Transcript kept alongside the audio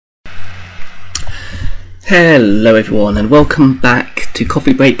Hello everyone and welcome back to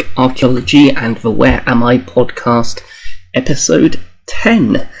Coffee Break Archaeology and the Where Am I podcast episode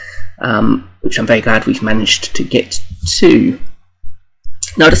 10, which I'm very glad we've managed to get to.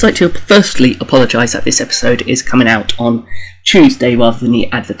 Now I'd just like to firstly apologise that this episode is coming out on Tuesday rather than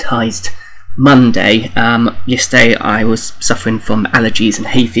the advertised Monday. Yesterday I was suffering from allergies and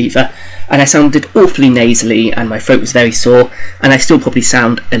hay fever and I sounded awfully nasally and my throat was very sore, and I still probably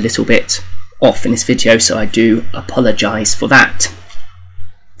sound a little bit off in this video, so I do apologise for that.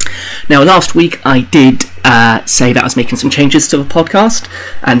 Now last week I did say that I was making some changes to the podcast,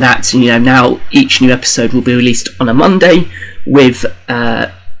 and that now each new episode will be released on a Monday with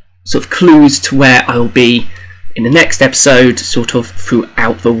sort of clues to where I will be in the next episode sort of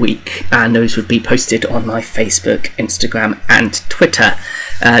throughout the week, and those would be posted on my Facebook, Instagram and Twitter.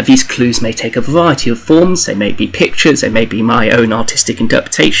 These clues may take a variety of forms. They may be pictures, they may be my own artistic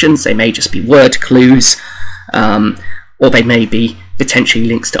interpretations, they may just be word clues, or they may be potentially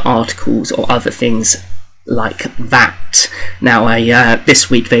links to articles or other things like that. Now this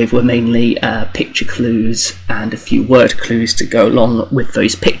week they were mainly picture clues and a few word clues to go along with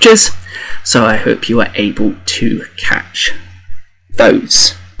those pictures, so I hope you are able to catch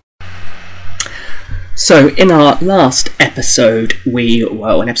those. So in our last episode,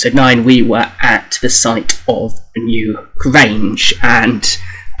 in episode 9, we were at the site of New Grange, and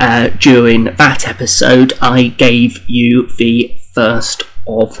during that episode I gave you the first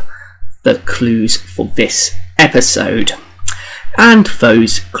of the clues for this episode, and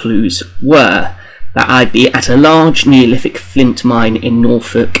those clues were that I'd be at a large Neolithic flint mine in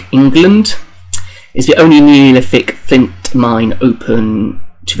Norfolk, England. It's the only Neolithic flint mine open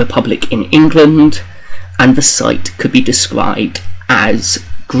to the public in England, and the site could be described as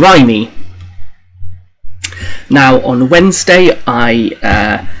grimy. Now on Wednesday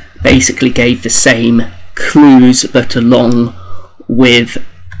I basically gave the same clues but along with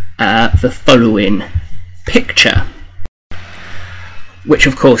the following picture, which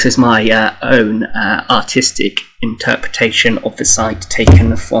of course is my own artistic interpretation of the site,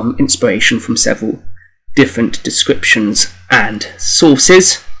 taken from inspiration from several different descriptions and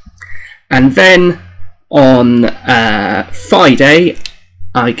sources. And then on Friday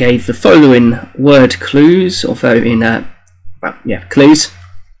I gave the following word clues, clues,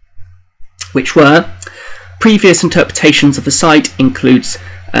 which were: previous interpretations of the site includes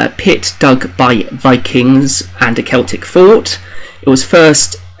pit dug by Vikings and a Celtic fort. It was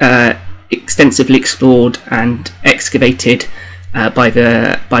first extensively explored and excavated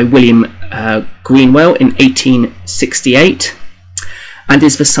by William Greenwell in 1868, and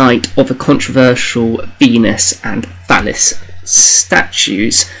is the site of a controversial Venus and Phallus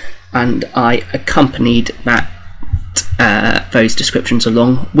statues. And I accompanied those descriptions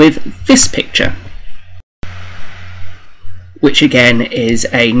along with this picture, which again is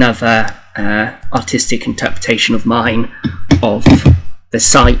another artistic interpretation of mine of the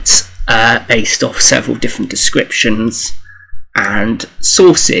site, based off several different descriptions and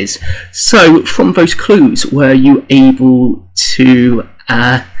sources. So from those clues, were you able to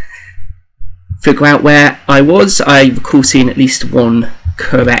figure out where I was? I recall seeing at least one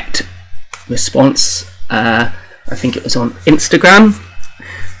correct response. I think it was on Instagram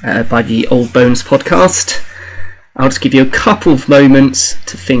by the Old Bones podcast. I'll just give you a couple of moments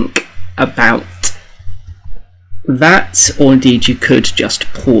to think about that, or indeed you could just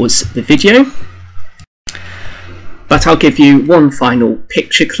pause the video. But I'll give you one final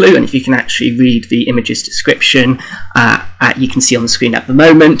picture clue, and if you can actually read the image's description, you can see on the screen at the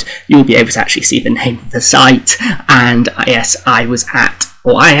moment, you'll be able to actually see the name of the site. And yes, I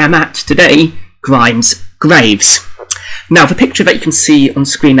am at today Grime's graves. Now the picture that you can see on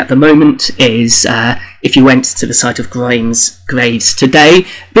screen at the moment is, if you went to the site of Grime's graves today,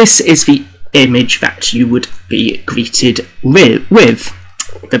 this is the image that you would be greeted with.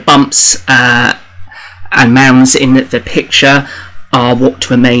 The bumps and mounds in the picture are what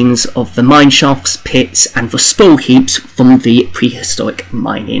remains of the mine shafts, pits and the spoil heaps from the prehistoric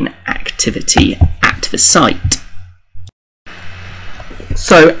mining activity at the site.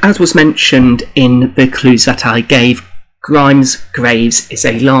 So, as was mentioned in the clues that I gave, Grime's graves is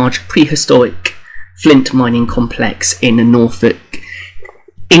a large prehistoric flint mining complex in Norfolk,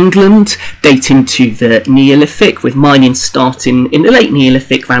 England, dating to the Neolithic, with mining starting in the late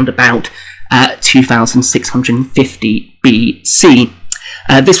Neolithic round about 2650 BC.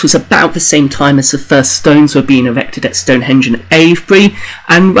 This was about the same time as the first stones were being erected at Stonehenge and Avebury,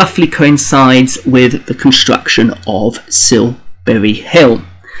 and roughly coincides with the construction of Silbury Hill.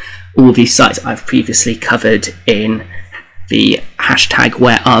 All these sites I've previously covered in the hashtag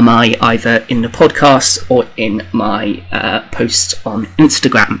 #WhereAmI either in the podcast or in my posts on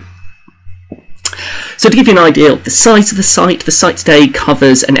Instagram. So to give you an idea of the size of the site today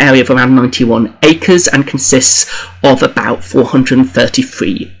covers an area of around 91 acres and consists of about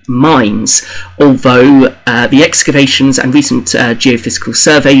 433 mines, although the excavations and recent geophysical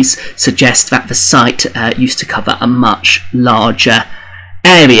surveys suggest that the site used to cover a much larger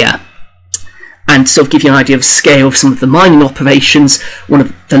area. And to sort of give you an idea of the scale of some of the mining operations, one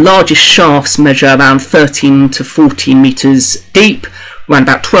of the largest shafts measure around 13 to 14 metres deep, around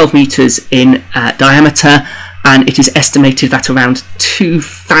about 12 metres in diameter, and it is estimated that around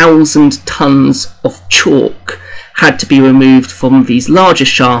 2,000 tonnes of chalk had to be removed from these larger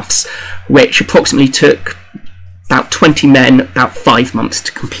shafts, which approximately took about 20 men about 5 months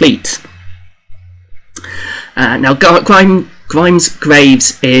to complete. Now, Grime's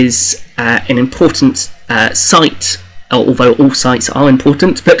Graves is an important site, although all sites are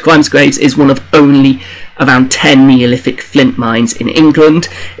important, but Grime's Graves is one of only around 10 Neolithic flint mines in England,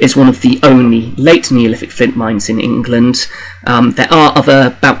 is one of the only late Neolithic flint mines in England. There are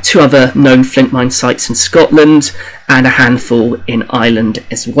about 2 other known flint mine sites in Scotland and a handful in Ireland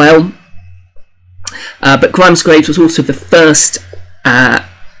as well. But Grime's Graves was also the first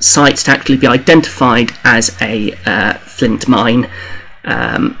site to actually be identified as a flint mine,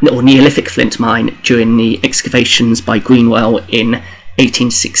 or Neolithic flint mine, during the excavations by Greenwell in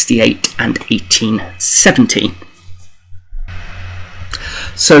 1868 and 1870.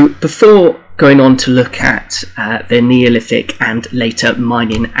 So before going on to look at the Neolithic and later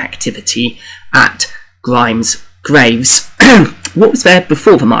mining activity at Grime's Graves, what was there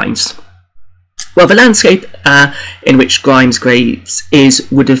before the mines? Well, the landscape in which Grime's Graves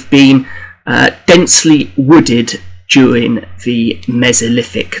would have been densely wooded during the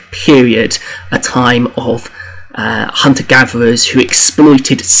Mesolithic period, a time of hunter-gatherers who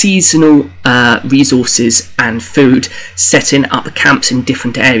exploited seasonal resources and food, setting up camps in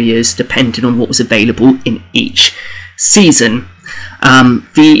different areas depending on what was available in each season.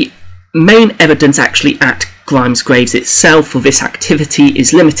 The main evidence actually at Grime's Graves itself for this activity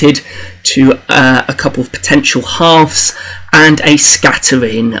is limited to a couple of potential halves and a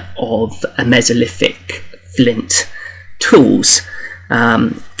scattering of Mesolithic flint tools.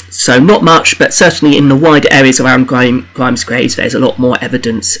 So not much, but certainly in the wider areas around Grime's Graves there's a lot more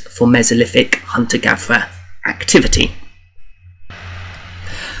evidence for Mesolithic hunter-gatherer activity.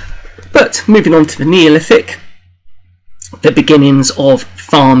 But moving on to the Neolithic, the beginnings of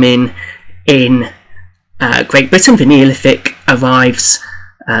farming in Great Britain. The Neolithic arrives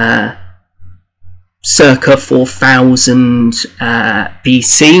circa 4000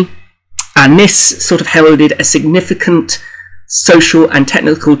 BC, and this sort of heralded a significant social and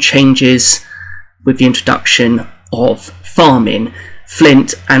technical changes with the introduction of farming.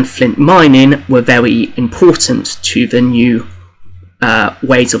 Flint and flint mining were very important to the new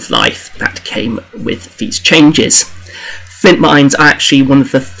ways of life that came with these changes. Flint mines are actually one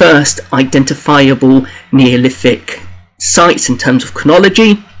of the first identifiable Neolithic sites in terms of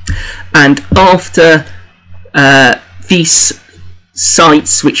chronology, and after these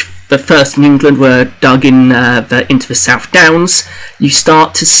sites, which the first in England were dug into the South Downs, you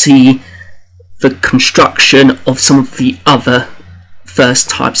start to see the construction of some of the other first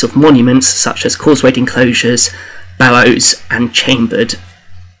types of monuments, such as causewayed enclosures, barrows and chambered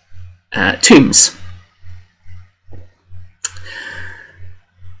tombs.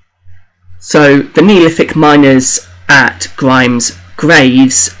 So the Neolithic miners at Grime's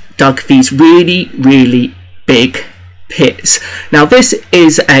Graves dug these really big pits. Now this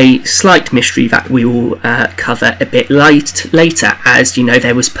is a slight mystery that we will cover a bit later, as you know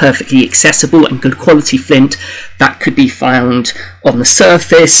there was perfectly accessible and good quality flint that could be found on the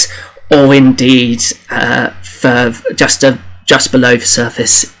surface, or indeed just below the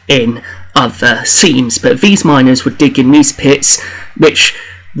surface in other seams. But these miners would dig in these pits, which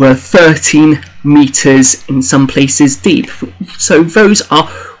were 13 meters in some places deep. So those are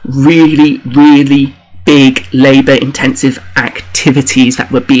really big labour intensive activities that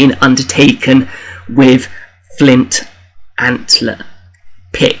were being undertaken with flint antler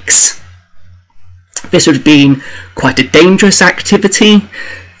picks. This would have been quite a dangerous activity.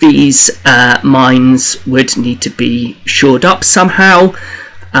 These mines would need to be shored up somehow,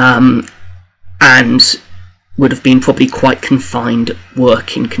 and would have been probably quite confined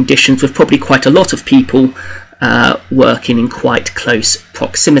working conditions, with probably quite a lot of people working in quite close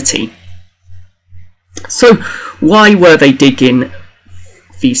proximity. So why were they digging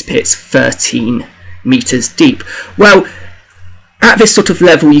these pits 13 meters deep? Well, at this sort of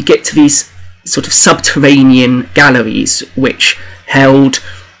level you get to these sort of subterranean galleries which held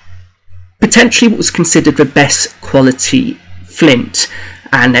potentially what was considered the best quality flint.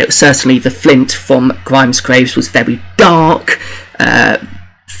 And certainly the flint from Grime's graves was very dark,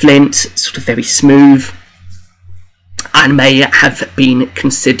 flint, sort of very smooth, and may have been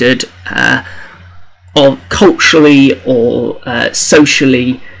considered culturally or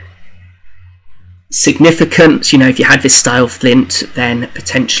socially significant. You know, if you had this style of flint, then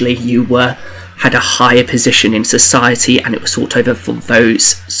potentially you had a higher position in society, and it was sought over for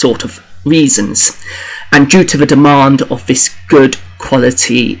those sort of reasons. And due to the demand of this good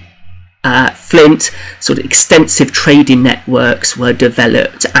quality flint, sort of extensive trading networks were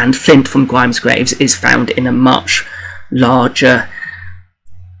developed, and flint from Grime's graves is found in a much larger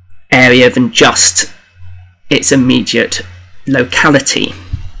area than just its immediate locality.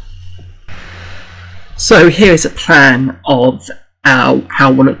 So here is a plan of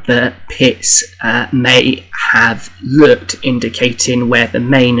how one of the pits may have looked, indicating where the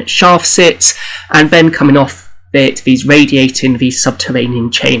main shaft sits, and then coming off it, these radiating these subterranean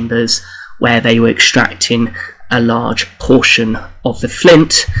chambers where they were extracting a large portion of the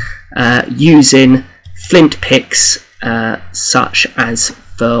flint using flint picks such as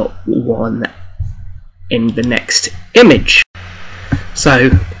the one in the next image.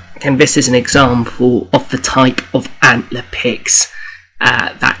 So again, this is an example of the type of antler picks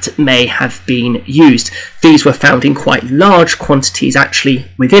that may have been used. These were found in quite large quantities actually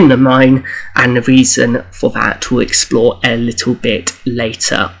within the mine, and the reason for that we'll explore a little bit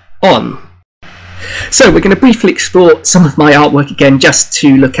later on. So we're going to briefly explore some of my artwork again, just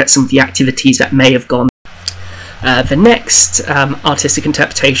to look at some of the activities that may have gone. The next artistic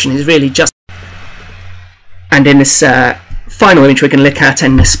interpretation is really just, and in this final image we're going to look at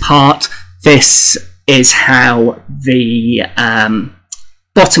in this part, this is how the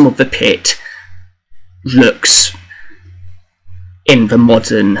bottom of the pit looks in the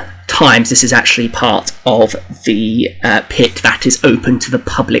modern times. This is actually part of the pit that is open to the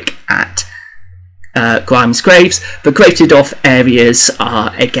public at Grime's graves. The grated off areas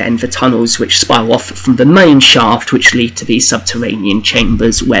are again the tunnels which spiral off from the main shaft, which lead to these subterranean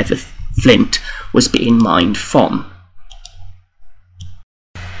chambers where the flint was being mined from.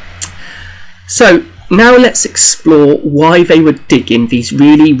 So now let's explore why they were digging these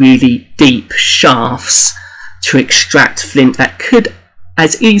really deep shafts to extract flint that could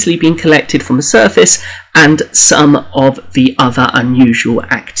as easily been collected from the surface, and some of the other unusual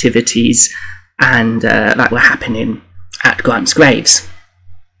activities and that were happening at Grime's graves.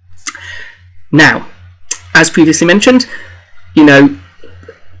 Now, as previously mentioned, you know,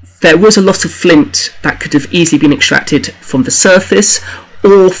 there was a lot of flint that could have easily been extracted from the surface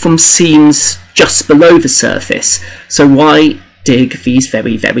or from seams just below the surface. So why dig these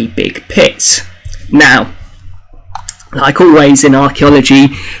very big pits? Now, like always in archaeology,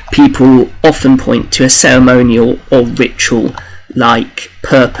 people often point to a ceremonial or ritual like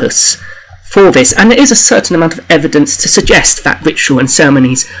purpose for this, and there is a certain amount of evidence to suggest that ritual and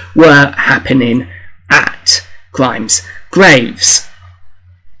ceremonies were happening at Grime's graves.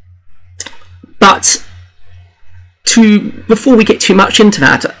 But before we get too much into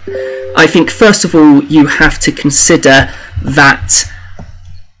that, I think first of all you have to consider that,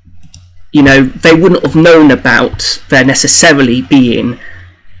 you know, they wouldn't have known about there necessarily being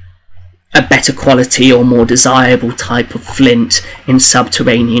a better quality or more desirable type of flint in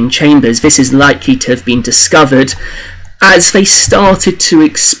subterranean chambers. This is likely to have been discovered as they started to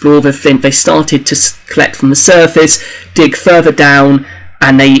explore the flint. They started to collect from the surface, dig further down,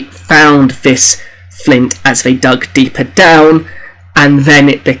 and they found this flint as they dug deeper down, and then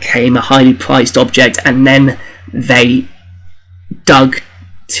it became a highly prized object, and then they dug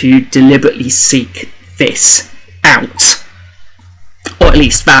to deliberately seek this out. Or at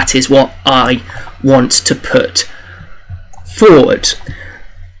least that is what I want to put forward.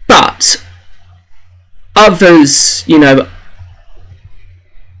 But others, you know,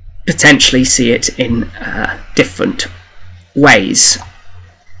 potentially see it in different ways.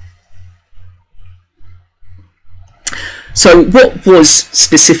 So what was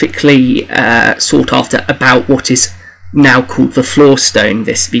specifically sought after about what is now called the floorstone,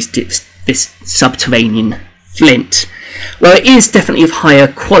 this subterranean flint? Well, it is definitely of higher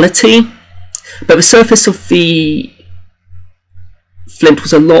quality, but the surface of the flint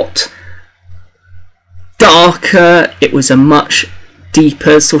was a lot darker. It was a much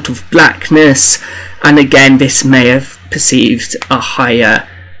deeper sort of blackness, and again this may have perceived a higher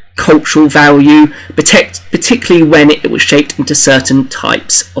cultural value, particularly when it was shaped into certain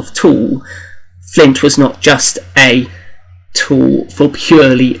types of tool. Flint was not just a tool for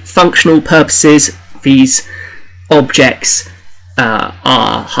purely functional purposes. These objects are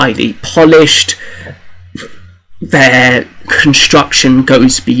highly polished. Their construction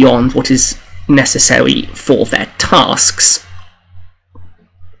goes beyond what is necessary for their tasks.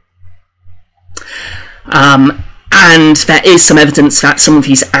 And there is some evidence that some of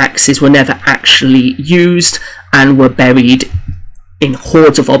these axes were never actually used and were buried in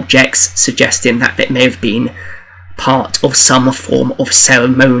hoards of objects, suggesting that it may have been part of some form of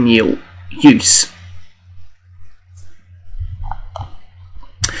ceremonial use.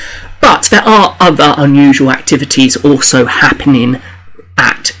 But there are other unusual activities also happening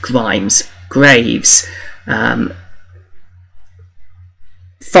at Grime's graves.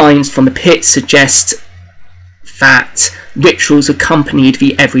 Finds from the pit suggest that rituals accompanied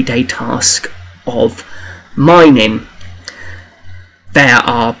the everyday task of mining. There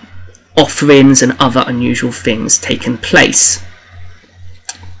are offerings and other unusual things taking place.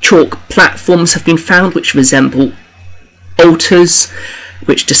 Chalk platforms have been found which resemble altars,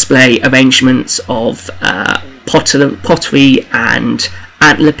 which display arrangements of pottery and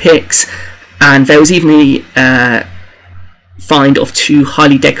antler picks, and there was even a find of 2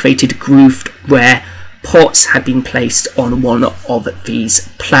 highly decorated grooved ware pots had been placed on one of these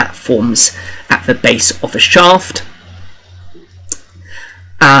platforms at the base of the shaft.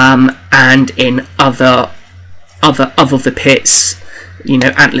 And in other of the pits,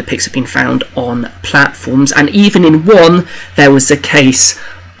 antler picks have been found on platforms, and even in one there was a case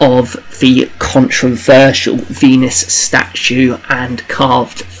of the controversial Venus statue and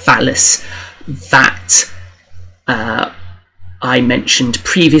carved phallus that I mentioned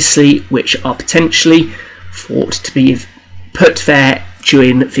previously, which are potentially thought to be put there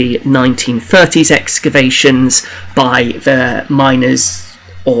during the 1930s excavations by the miners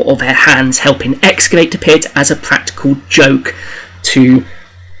or their hands helping excavate the pit as a practical joke to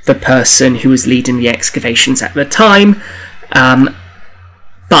the person who was leading the excavations at the time.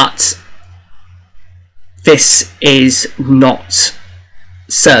 But this is not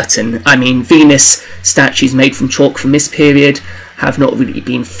certain. I mean, Venus statues made from chalk from this period have not really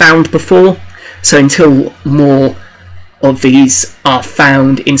been found before, so until more of these are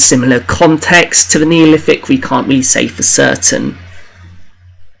found in similar context to the Neolithic, we can't really say for certain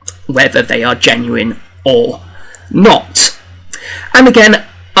whether they are genuine or not. And again,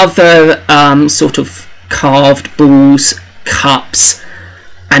 other sort of carved bowls, cups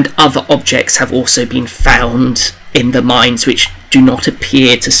and other objects have also been found in the mines which do not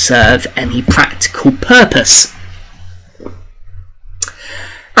appear to serve any practical purpose.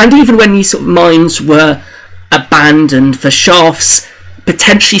 And even when these sort of mines were abandoned, the shafts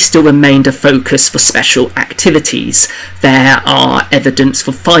potentially still remained a focus for special activities. There are evidence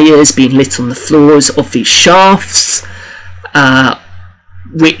for fires being lit on the floors of these shafts,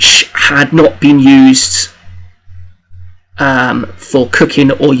 which had not been used for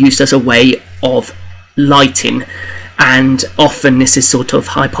cooking or used as a way of lighting, and often this is sort of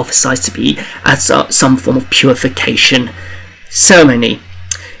hypothesized to be as some form of purification ceremony.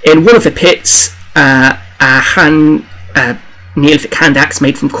 In one of the pits, a Neolithic hand axe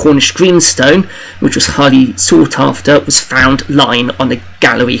made from Cornish greenstone, which was highly sought after, was found lying on the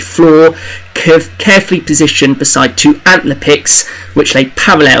gallery floor, carefully positioned beside 2 antler picks which lay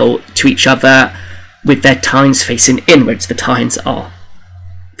parallel to each other with their tines facing inwards. The tines are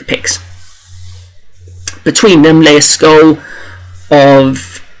the picks. Between them lay a skull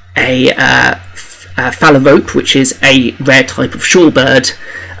of a phalarope, which is a rare type of shorebird,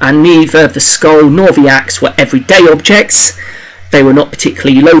 and neither the skull nor the axe were everyday objects. They were not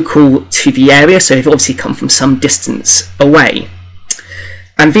particularly local to the area, so they've obviously come from some distance away.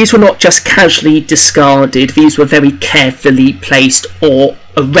 And these were not just casually discarded, these were very carefully placed or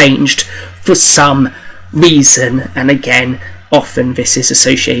arranged for some reason, and again, often this is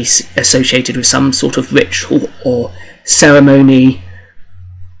associated with some sort of ritual or ceremony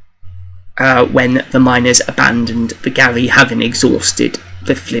when the miners abandoned the gallery, having exhausted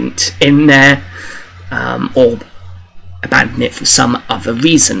the flint in there, or abandon it for some other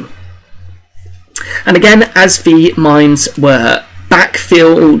reason. And again, as the mines were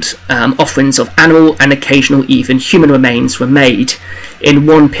backfilled, offerings of animal and occasional even human remains were made. In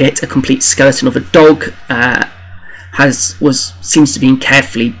one pit, a complete skeleton of a dog seems to be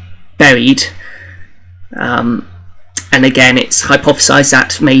carefully buried, and again it's hypothesized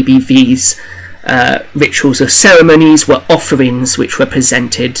that maybe these rituals or ceremonies were offerings which were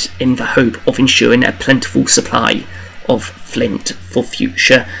presented in the hope of ensuring a plentiful supply of flint for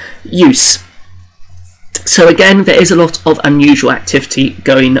future use. So again, there is a lot of unusual activity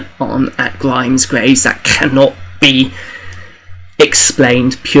going on at Grime's graves that cannot be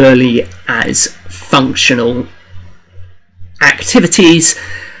explained purely as functional activities.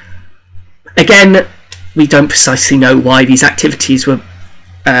 Again, we don't precisely know why these activities were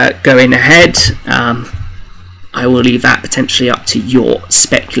going ahead. I will leave that potentially up to your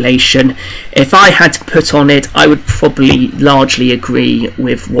speculation. If I had to put on it, I would probably largely agree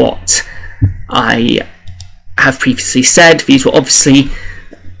with what I have previously said. These were obviously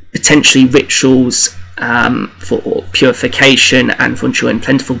potentially rituals for purification and for ensuring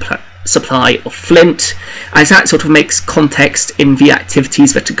plentiful supply of flint, as that sort of makes context in the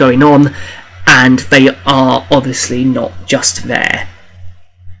activities that are going on, and they are obviously not just there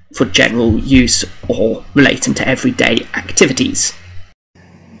for general use or relating to everyday activities.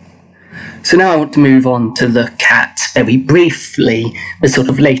 So now I want to move on to look at, very briefly, the sort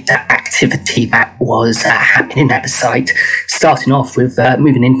of later activity that was happening in that site, starting off with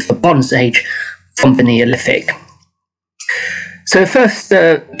moving into the Bronze Age from the Neolithic. So the first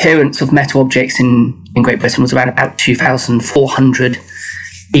appearance of metal objects in Great Britain was around about 2400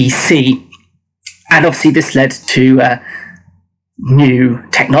 BC, and obviously this led to new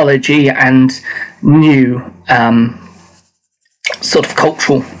technology and new sort of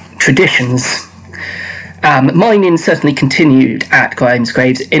cultural traditions. Mining certainly continued at Grime's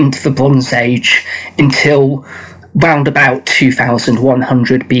Graves into the Bronze Age until round about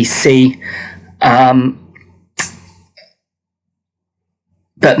 2100 BC,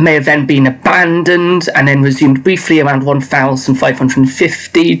 but may have then been abandoned and then resumed briefly around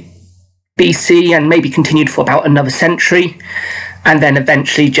 1550 BC and maybe continued for about another century, and then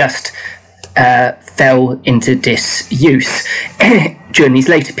eventually just fell into disuse. During these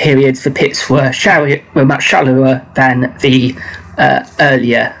later periods, the pits were much shallower than the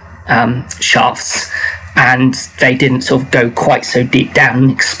earlier shafts, and they didn't sort of go quite so deep down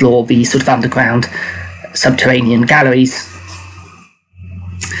and explore the sort of underground subterranean galleries.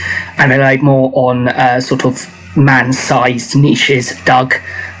 And they relied more on sort of man-sized niches dug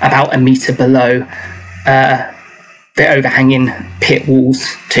about a metre below the overhanging pit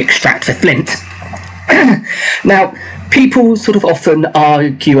walls to extract the flint. Now, people sort of often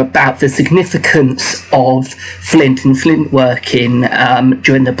argue about the significance of flint and flint working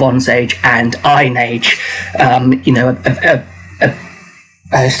during the Bronze Age and Iron Age. A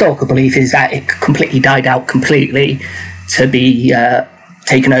historical belief is that it completely died out completely to be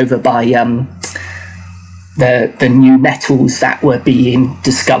taken over by the new metals that were being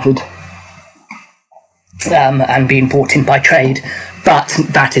discovered and being brought in by trade. But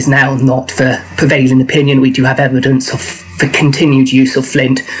that is now not the prevailing opinion. We do have evidence of the continued use of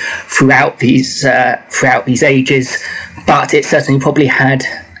flint throughout these ages, but it certainly probably had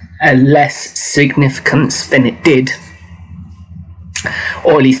a less significance than it did,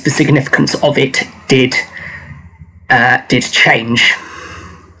 or at least the significance of it did change.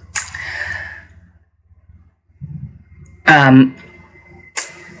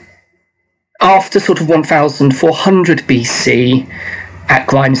 After sort of 1400 BC at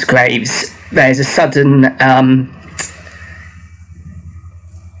Grime's Graves, there's a sudden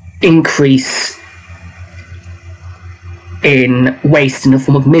increase in waste in the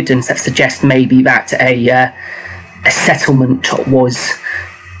form of middens that suggest maybe that a settlement was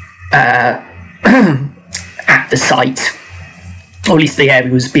at the site, or at least the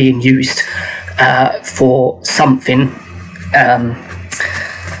area was being used for something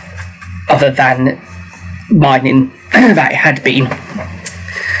other than mining that it had been.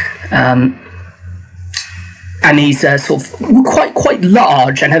 And these sort of were quite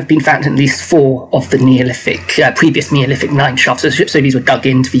large and have been found in at least 4 of the Neolithic, previous Neolithic mine shafts. So these were dug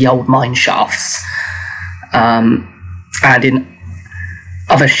into the old mine shafts. And in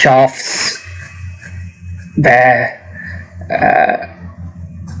other shafts,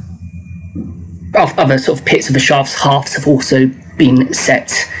 other sort of pits of the shafts, halves have also been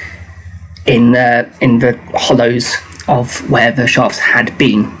set in the hollows of where the shafts had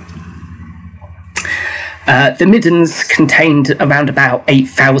been. The middens contained around about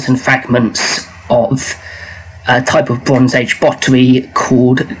 8,000 fragments of a type of Bronze Age pottery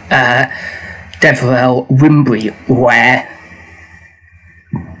called Deverell Wimbri ware.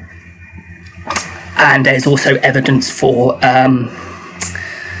 And there's also evidence for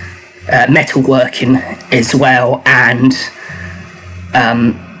metal working as well, and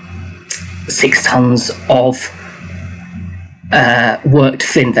 6 tons of worked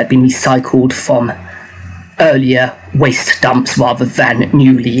flint that had been recycled from earlier waste dumps rather than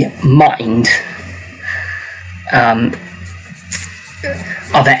newly mined.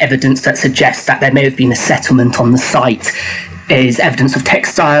 Other evidence that suggests that there may have been a settlement on the site is evidence of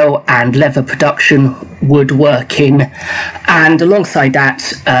textile and leather production, woodworking, and alongside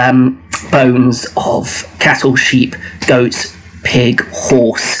that, bones of cattle, sheep, goats, pig,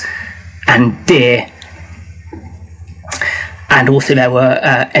 horse, and deer. And also there were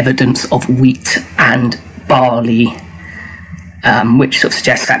evidence of wheat and barley, which sort of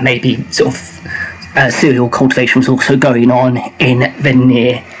suggests that maybe sort of cereal cultivation was also going on in the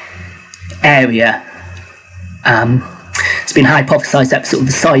near area. It's been hypothesised that sort of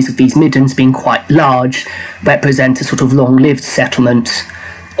the size of these middens being quite large represent a sort of long-lived settlement,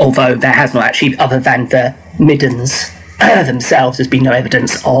 although there has not actually, other than the middens themselves, there's been no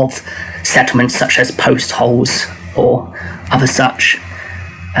evidence of settlements such as post holes or other such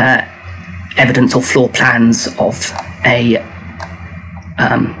evidence or floor plans of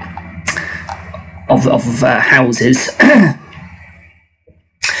houses.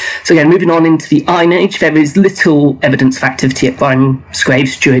 So again, moving on into the Iron Age, there is little evidence of activity at Grime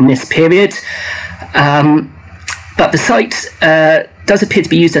graves during this period, but the site does appear to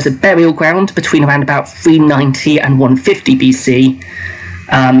be used as a burial ground between around about 390 and 150 BC.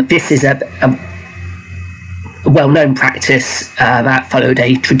 This is a well-known practice that followed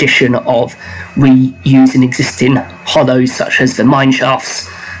a tradition of reusing existing hollows such as the mine shafts,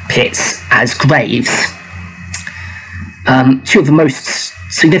 pits, as graves. Two of the most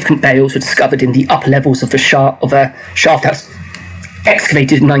significant burials were discovered in the upper levels of a shaft that was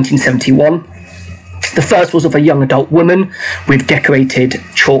excavated in 1971. The first was of a young adult woman with decorated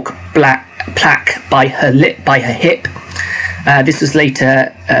chalk plaque by her hip. This was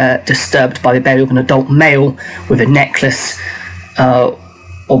later disturbed by the burial of an adult male with a necklace or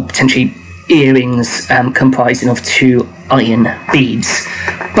potentially earrings comprising of 2 iron beads.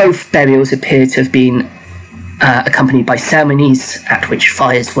 Both burials appear to have been accompanied by ceremonies at which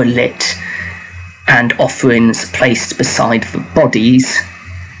fires were lit and offerings placed beside the bodies.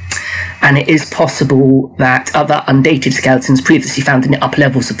 And it is possible that other undated skeletons previously found in the upper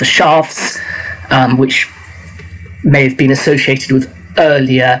levels of the shafts, which may have been associated with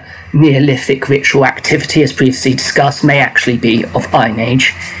earlier Neolithic ritual activity, as previously discussed, may actually be of Iron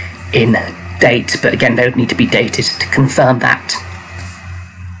Age in date, but again, they would need to be dated to confirm that.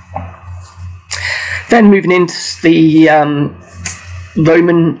 Then moving into the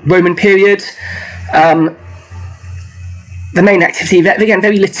Roman period, the main activity, again,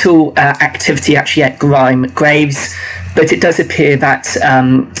 very little activity actually at Grime graves, but it does appear that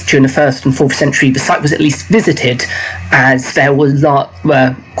during the 1st and 4th century the site was at least visited, as there were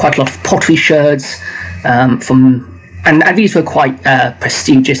quite a lot of pottery sherds and these were quite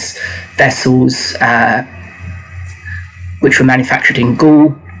prestigious vessels which were manufactured in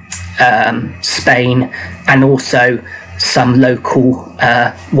Gaul, Spain, and also some local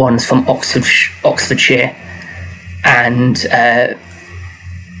ones from Oxfordshire and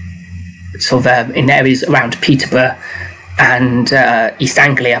sort of in areas around Peterborough and East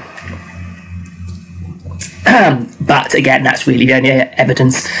Anglia. But again, that's really the only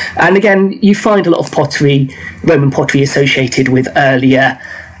evidence. And again, you find a lot of pottery, Roman pottery, associated with earlier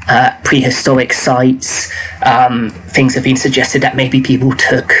prehistoric sites. Things have been suggested that maybe people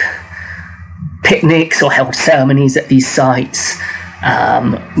took picnics or held ceremonies at these sites.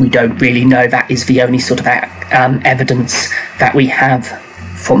 We don't really know. That is the only sort of evidence that we have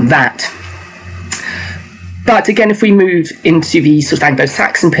from that. But again, if we move into the sort of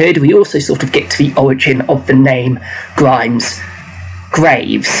Anglo-Saxon period, we also sort of get to the origin of the name Grime's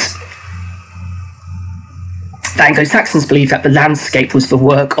graves. The Anglo-Saxons believed that the landscape was the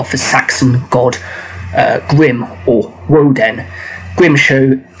work of the Saxon god Grim or Woden.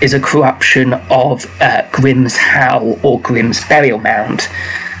 Grimshow is a corruption of Grim's Howl or Grim's burial mound.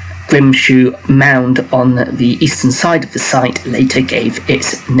 Grimshoe Mound on the eastern side of the site later gave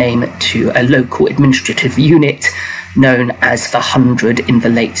its name to a local administrative unit known as the Hundred in the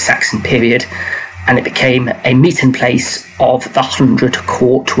late Saxon period, and it became a meeting place of the Hundred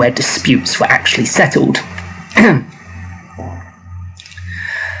Court where disputes were actually settled.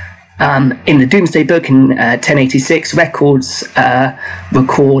 In the Domesday Book in 1086, records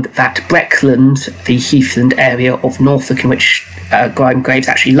record that Breckland, the heathland area of Norfolk in which Grime graves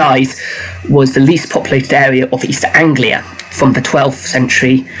actually lies, was the least populated area of East Anglia. From the 12th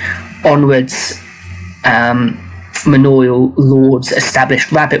century onwards, manorial lords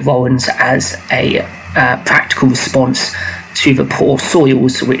established rabbit warrens as a practical response to the poor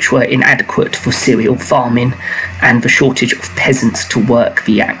soils which were inadequate for cereal farming and the shortage of peasants to work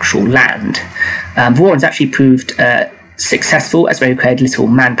the actual land. The warrens actually proved successful as they required little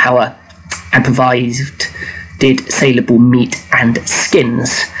manpower and provided saleable meat and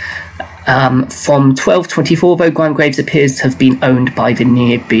skins. From 1224, though, Grime graves appears to have been owned by the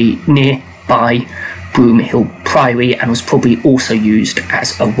nearby Broom Hill Priory and was probably also used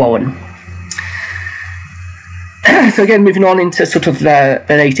as a warren. So again, moving on into sort of the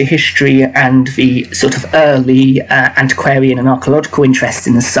later history and the sort of early antiquarian and archaeological interest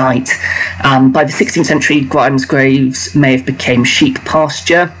in the site. By the 16th century, Grime's graves may have become sheep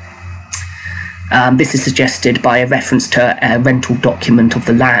pasture. This is suggested by a reference to a rental document of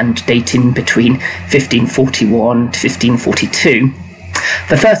the land dating between 1541 to 1542.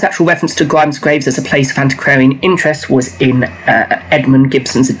 The first actual reference to Grime's graves as a place of antiquarian interest was in Edmund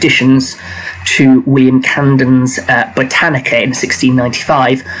Gibson's additions to William Camden's Britannica in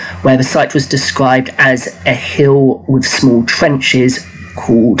 1695, where the site was described as a hill with small trenches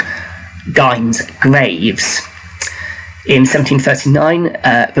called Grime's Graves. In 1739,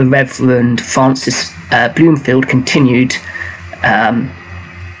 the Reverend Francis Bloomfield continued the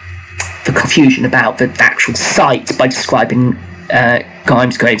confusion about the actual site by describing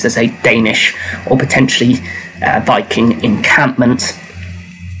Grime's graves as a Danish or potentially Viking encampment.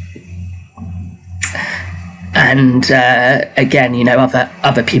 And again, you know,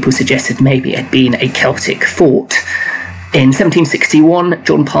 other people suggested maybe it had been a Celtic fort. In 1761,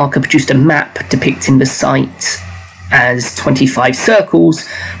 John Parker produced a map depicting the site as 25 circles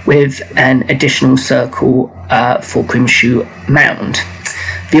with an additional circle for Grimshoe Mound.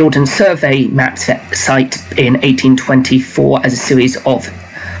 The Ordnance Survey mapped the site in 1824 as a series of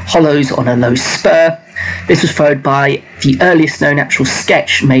hollows on a low spur. This was followed by the earliest known actual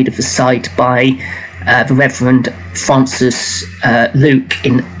sketch made of the site by the Reverend Francis Luke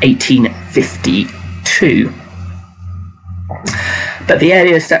in 1852. But the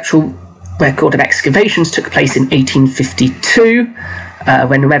earliest actual record of excavations took place in 1852,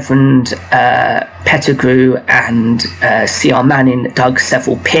 when the Reverend Pettigrew and C.R. Manning dug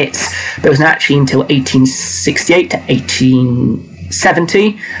several pits. But it was not actually until 1868 to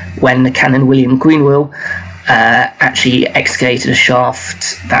 1870 when the Canon William Greenwell actually excavated a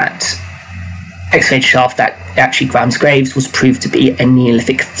shaft that actually Grime's Graves was proved to be a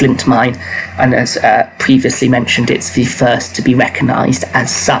Neolithic flint mine, and as previously mentioned, it's the first to be recognised as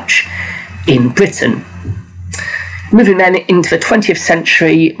such in Britain. Moving then into the 20th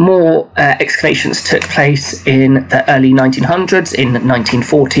century, more excavations took place in the early 1900s. In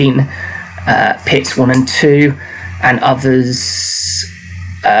 1914, pits 1 and 2 and others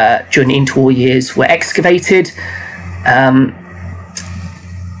during the interwar years were excavated,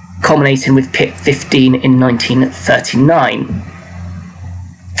 culminating with pit 15 in 1939.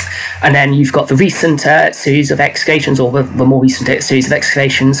 And then you've got the recent series of excavations, or the more recent series of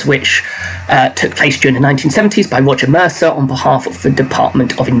excavations, which took place during the 1970s by Roger Mercer on behalf of the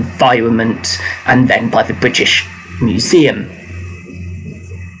Department of Environment and then by the British Museum.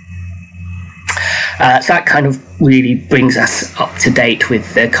 So that kind of really brings us up to date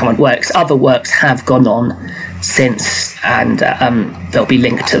with the current works. Other works have gone on since, and there'll be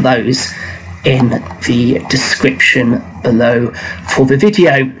linked to those in the description below for the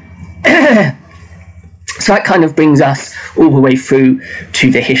video. So that kind of brings us all the way through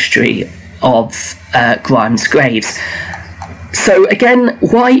to the history of Grime's Graves. So again,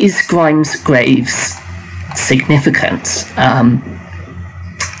 why is Grime's Graves significant?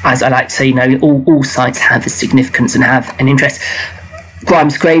 As I like to say, you know, all sites have a significance and have an interest.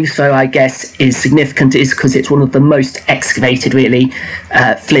 Grime's Graves, though, I guess, is significant is because it's one of the most excavated, really,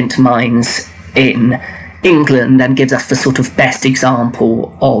 flint mines in England, and gives us the sort of best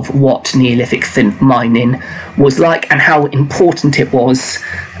example of what Neolithic flint mining was like and how important it was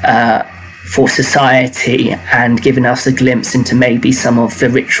for society, and giving us a glimpse into maybe some of the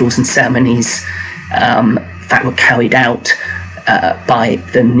rituals and ceremonies that were carried out by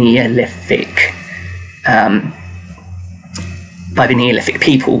the Neolithic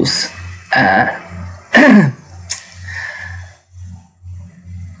peoples.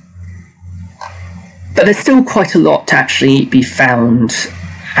 But there's still quite a lot to actually be found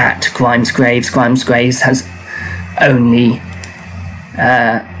at Grime's Graves. Grime's Graves has only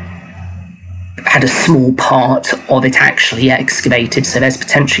had a small part of it actually excavated, so there's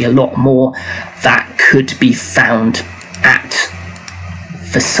potentially a lot more that could be found at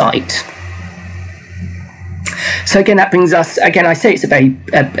the site. So again, that brings us, again, I say it's a very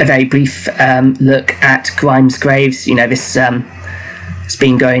brief look at Grime's Graves. You know, this has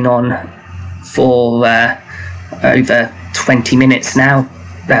been going on for over 20 minutes now,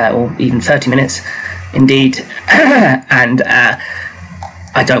 or even 30 minutes indeed, and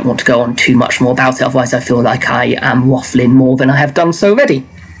I don't want to go on too much more about it, otherwise I feel like I am waffling more than I have done so already.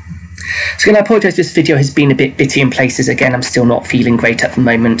 So again, I apologise, this video has been a bit bitty in places. Again, I'm still not feeling great at the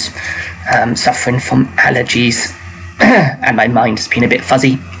moment, suffering from allergies, and my mind has been a bit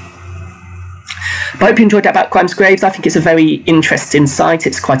fuzzy. But I hope you enjoyed that about Grime's Graves. I think it's a very interesting site.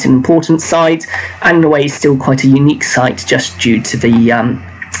 It's quite an important site, and in a way still quite a unique site, just due to the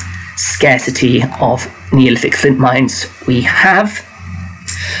scarcity of Neolithic flint mines we have.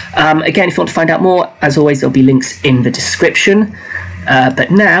 Again, if you want to find out more, as always, there'll be links in the description. But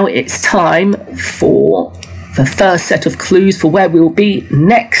now it's time for the first set of clues for where we'll be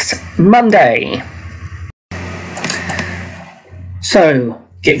next Monday. So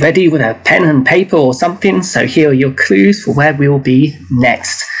get ready with a pen and paper or something. So here are your clues for where we'll be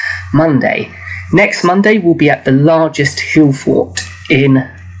next Monday. Next Monday we'll be at the largest hill fort in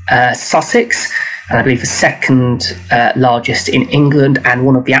Sussex, and I believe the second largest in England, and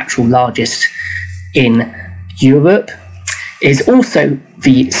one of the actual largest in Europe. Is also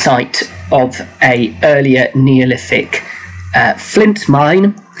the site of a earlier Neolithic flint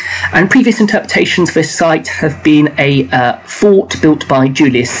mine, and previous interpretations of this site have been a fort built by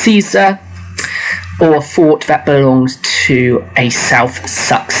Julius Caesar, or a fort that belongs to a South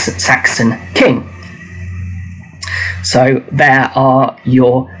Saxon king. So there are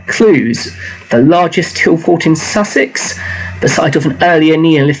your clues. The largest hill fort in Sussex, the site of an earlier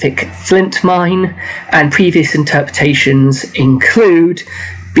Neolithic flint mine, and previous interpretations include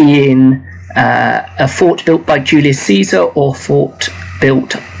being a fort built by Julius Caesar or fort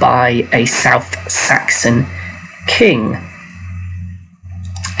built by a South Saxon king.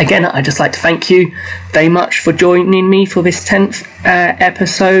 Again, I'd just like to thank you very much for joining me for this 10th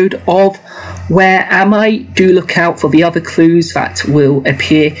episode of Where Am I? Do look out for the other clues that will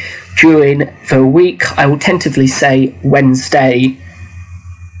appear during the week. I will tentatively say Wednesday,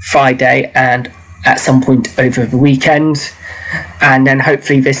 Friday, and at some point over the weekend. And then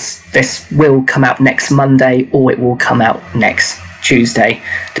hopefully this will come out next Monday, or it will come out next Tuesday,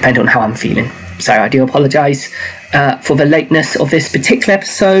 depending on how I'm feeling. So I do apologise for the lateness of this particular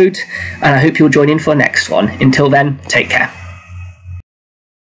episode, and I hope you'll join in for the next one. Until then, take care.